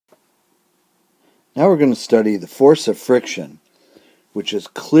Now we're going to study the force of friction, which is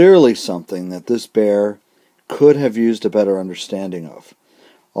clearly something that this bear could have used a better understanding of.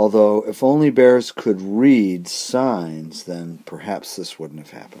 Although, if only bears could read signs, then perhaps this wouldn't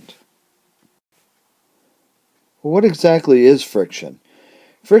have happened. Well, what exactly is friction?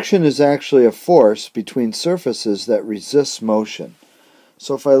 Friction is actually a force between surfaces that resists motion.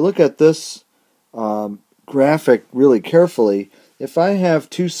 So if I look at this graphic really carefully, if I have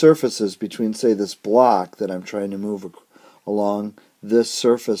two surfaces between, say, this block that I'm trying to move along this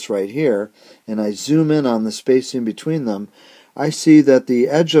surface right here, and I zoom in on the space in between them, I see that the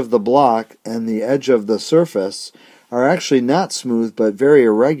edge of the block and the edge of the surface are actually not smooth but very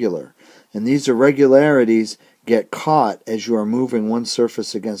irregular. And these irregularities get caught as you are moving one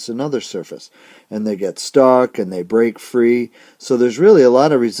surface against another surface. And they get stuck and they break free. So there's really a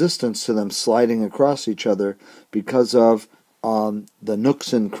lot of resistance to them sliding across each other because of the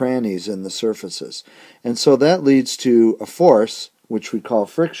nooks and crannies in the surfaces. And so that leads to a force, which we call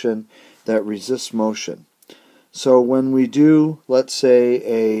friction, that resists motion. So when we do, let's say,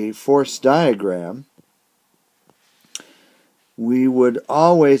 a force diagram, we would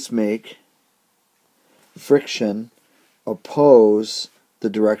always make friction oppose the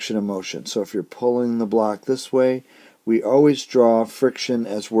direction of motion. So if you're pulling the block this way, we always draw friction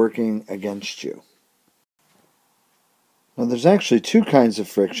as working against you. Now there's actually two kinds of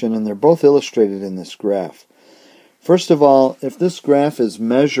friction, and they're both illustrated in this graph. First of all, if this graph is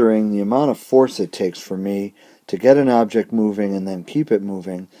measuring the amount of force it takes for me to get an object moving and then keep it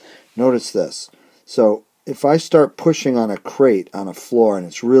moving, notice this. So if I start pushing on a crate on a floor and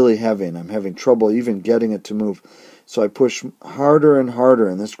it's really heavy and I'm having trouble even getting it to move, so I push harder and harder,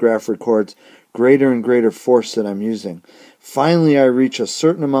 and this graph records greater and greater force that I'm using. Finally I reach a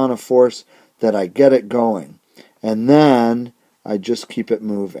certain amount of force that I get it going, and then I just keep it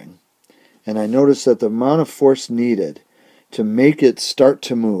moving. And I notice that the amount of force needed to make it start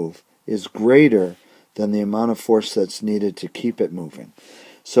to move is greater than the amount of force that's needed to keep it moving.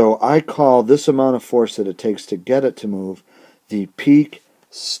 So I call this amount of force that it takes to get it to move the peak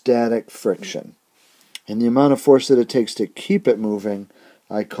static friction. And the amount of force that it takes to keep it moving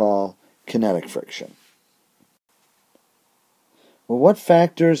I call kinetic friction. Well, what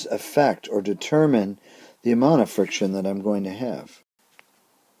factors affect or determine the amount of friction that I'm going to have?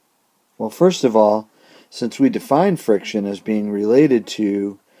 Well, first of all, since we define friction as being related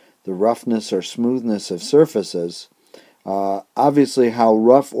to the roughness or smoothness of surfaces, obviously how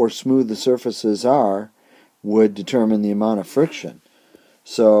rough or smooth the surfaces are would determine the amount of friction.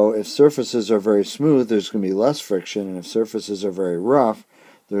 So if surfaces are very smooth, there's going to be less friction, and if surfaces are very rough,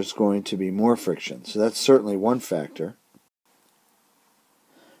 there's going to be more friction. So that's certainly one factor.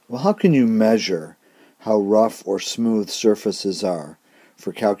 Well, how can you measure how rough or smooth surfaces are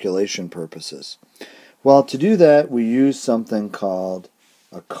for calculation purposes? Well, to do that, we use something called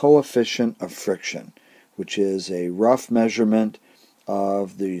a coefficient of friction, which is a rough measurement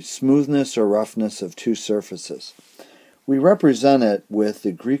of the smoothness or roughness of two surfaces. We represent it with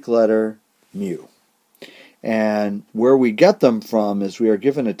the Greek letter mu. And where we get them from is we are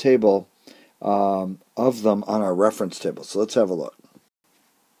given a table of them on our reference table. So let's have a look.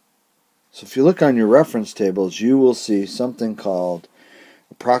 So if you look on your reference tables, you will see something called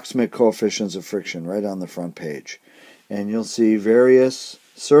approximate coefficients of friction right on the front page. And you'll see various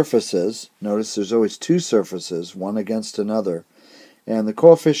surfaces. Notice there's always two surfaces, one against another. And the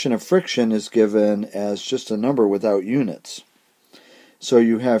coefficient of friction is given as just a number without units. So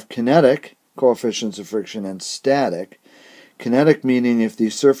you have kinetic coefficients of friction and static. Kinetic meaning if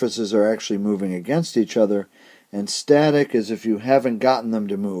these surfaces are actually moving against each other, and static is if you haven't gotten them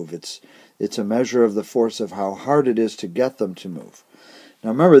to move. It's a measure of the force of how hard it is to get them to move. Now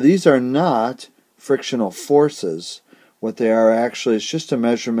remember, these are not frictional forces. What they are actually is just a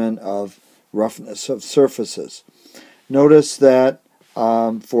measurement of roughness of surfaces. Notice that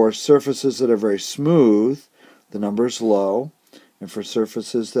for surfaces that are very smooth, the number is low, and for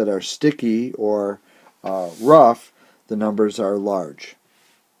surfaces that are sticky or rough, the numbers are large.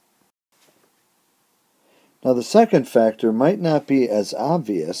 Now the second factor might not be as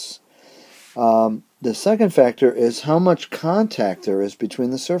obvious. The second factor is how much contact there is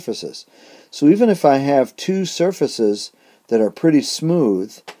between the surfaces. So even if I have two surfaces that are pretty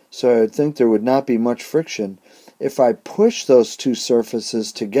smooth, so I would think there would not be much friction, if I push those two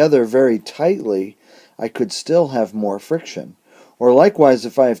surfaces together very tightly, I could still have more friction. Or likewise,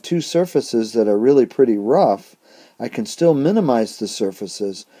 if I have two surfaces that are really pretty rough, I can still minimize the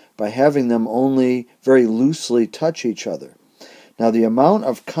surfaces by having them only very loosely touch each other. Now the amount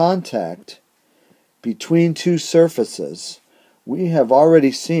of contact between two surfaces we have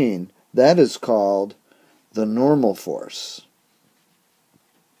already seen that is called the normal force,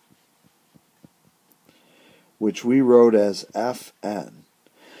 which we wrote as Fn.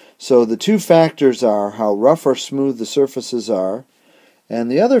 So the two factors are how rough or smooth the surfaces are, and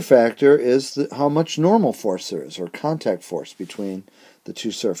the other factor is how much normal force there is, or contact force, between the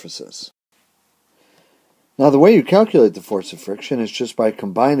two surfaces. Now the way you calculate the force of friction is just by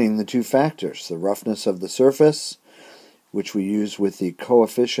combining the two factors, the roughness of the surface, which we use with the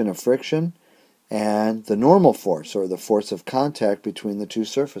coefficient of friction, and the normal force, or the force of contact between the two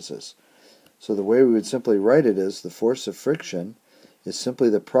surfaces. So the way we would simply write it is the force of friction is simply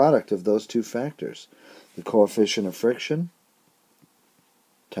the product of those two factors, the coefficient of friction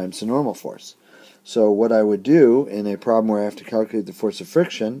times the normal force. So what I would do in a problem where I have to calculate the force of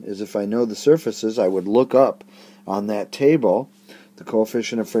friction is, if I know the surfaces, I would look up on that table the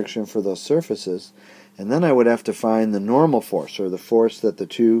coefficient of friction for those surfaces, and then I would have to find the normal force, or the force that the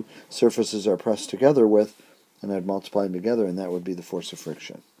two surfaces are pressed together with, and I'd multiply them together, and that would be the force of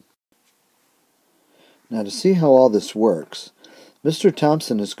friction. Now, to see how all this works, Mr.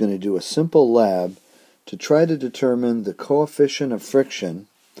 Thompson is going to do a simple lab to try to determine the coefficient of friction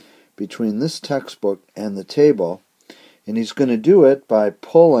between this textbook and the table, and he's going to do it by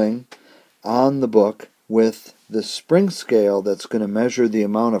pulling on the book with the spring scale that's going to measure the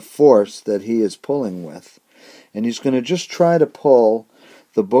amount of force that he is pulling with. And he's going to just try to pull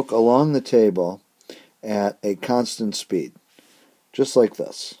the book along the table at a constant speed, just like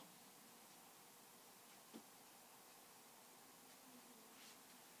this.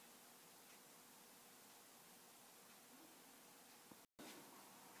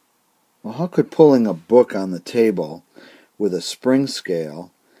 Well, how could pulling a book on the table with a spring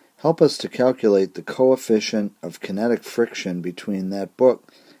scale help us to calculate the coefficient of kinetic friction between that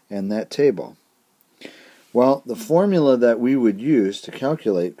book and that table? Well, the formula that we would use to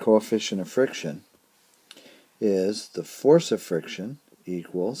calculate coefficient of friction is the force of friction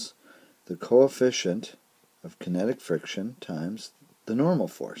equals the coefficient of kinetic friction times the normal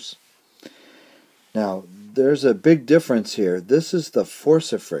force. Now, there's a big difference here. This is the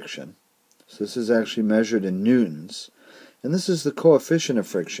force of friction. So this is actually measured in newtons. And this is the coefficient of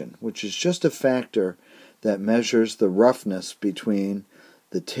friction, which is just a factor that measures the roughness between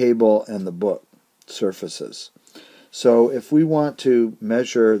the table and the book surfaces. So if we want to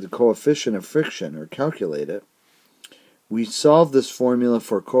measure the coefficient of friction, or calculate it, we solve this formula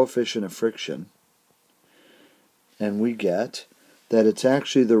for coefficient of friction, and we get that it's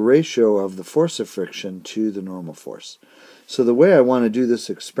actually the ratio of the force of friction to the normal force. So the way I want to do this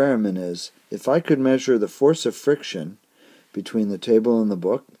experiment is, if I could measure the force of friction between the table and the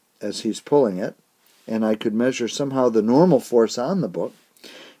book as he's pulling it, and I could measure somehow the normal force on the book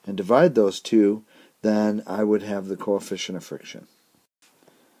and divide those two, then I would have the coefficient of friction.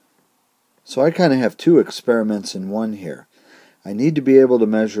 So I kind of have two experiments in one here. I need to be able to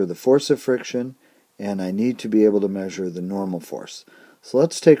measure the force of friction, and I need to be able to measure the normal force. So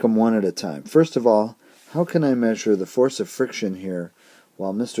let's take them one at a time. First of all, how can I measure the force of friction here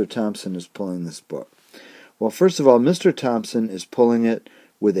while Mr. Thompson is pulling this book? Well, first of all, Mr. Thompson is pulling it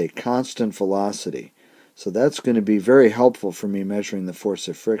with a constant velocity. So that's going to be very helpful for me measuring the force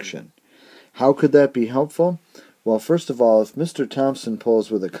of friction. How could that be helpful? Well, first of all, if Mr. Thompson pulls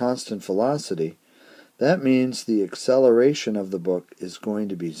with a constant velocity, that means the acceleration of the book is going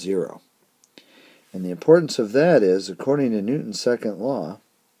to be 0. And the importance of that is, according to Newton's second law,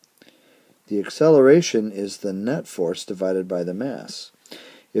 the acceleration is the net force divided by the mass.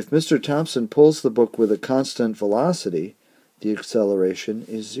 If Mr. Thompson pulls the book with a constant velocity, the acceleration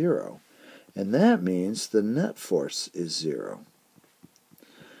is 0. And that means the net force is 0.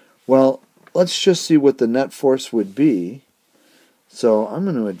 Well, let's just see what the net force would be. So I'm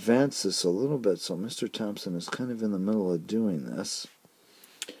going to advance this a little bit so Mr. Thompson is kind of in the middle of doing this.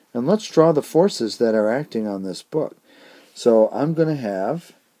 And let's draw the forces that are acting on this book. So I'm going to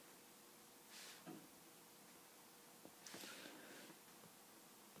have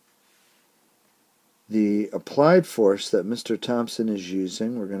the applied force that Mr. Thompson is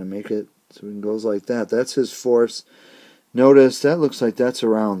using. We're going to make it so it goes like that. That's his force. Notice that looks like that's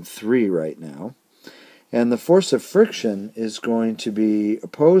around 3 right now. And the force of friction is going to be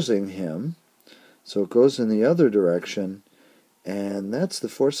opposing him. So it goes in the other direction, and that's the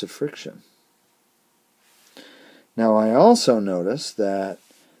force of friction. Now I also notice that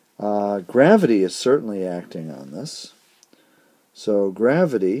gravity is certainly acting on this. So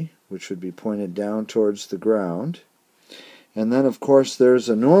gravity, which would be pointed down towards the ground, and then of course there's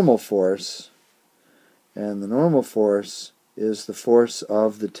a normal force, and the normal force is the force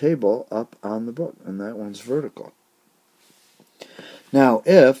of the table up on the book, and that one's vertical. Now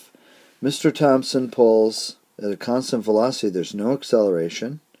if Mr. Thompson pulls at a constant velocity. There's no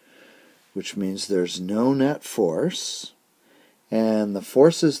acceleration, which means there's no net force. And the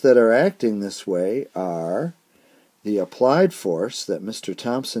forces that are acting this way are the applied force that Mr.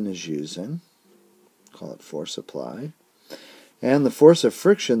 Thompson is using, call it force applied, and the force of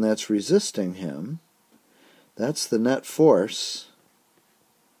friction that's resisting him. That's the net force.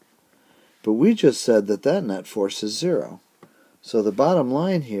 But we just said that that net force is 0. So the bottom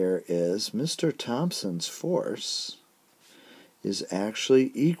line here is Mr. Thompson's force is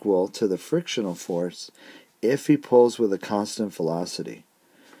actually equal to the frictional force if he pulls with a constant velocity.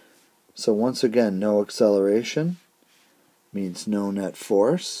 So once again, no acceleration means no net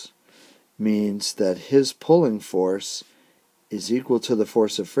force, means that his pulling force is equal to the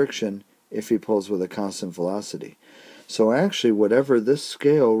force of friction if he pulls with a constant velocity. So actually, whatever this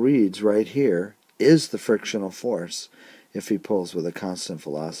scale reads right here is the frictional force if he pulls with a constant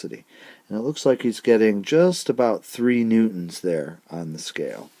velocity. And it looks like he's getting just about 3 newtons there on the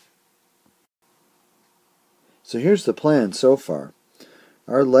scale. So here's the plan so far.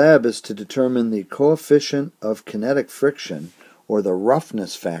 Our lab is to determine the coefficient of kinetic friction, or the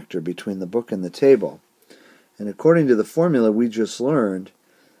roughness factor, between the book and the table. And according to the formula we just learned,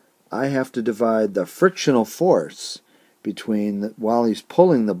 I have to divide the frictional force while he's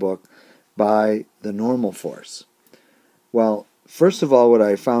pulling the book by the normal force. Well, first of all, what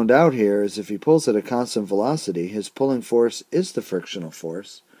I found out here is if he pulls at a constant velocity, his pulling force is the frictional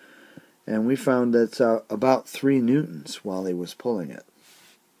force. And we found that's about 3 newtons while he was pulling it.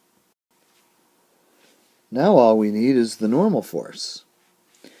 Now all we need is the normal force.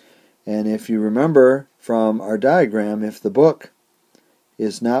 And if you remember from our diagram, if the book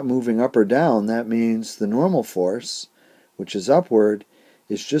is not moving up or down, that means the normal force, which is upward,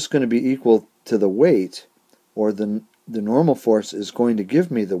 is just going to be equal to the weight, or the normal force is going to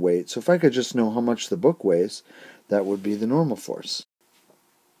give me the weight. So if I could just know how much the book weighs, that would be the normal force.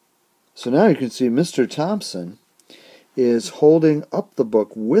 So now you can see Mr. Thompson is holding up the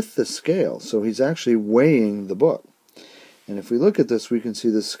book with the scale, so he's actually weighing the book. And if we look at this, we can see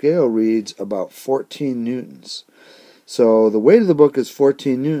the scale reads about 14 newtons. So the weight of the book is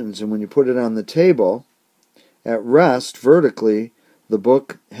 14 newtons, and when you put it on the table, at rest, vertically, the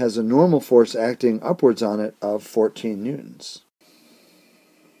book has a normal force acting upwards on it of 14 newtons.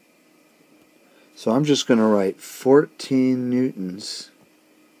 So I'm just going to write 14 newtons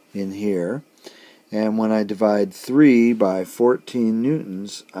in here, and when I divide 3 by 14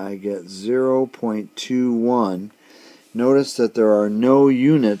 newtons, I get 0.21. Notice that there are no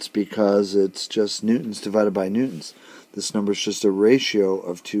units because it's just newtons divided by newtons. This number is just a ratio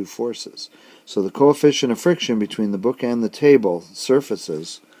of 2 forces. So the coefficient of friction between the book and the table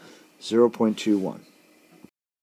surfaces 0.21.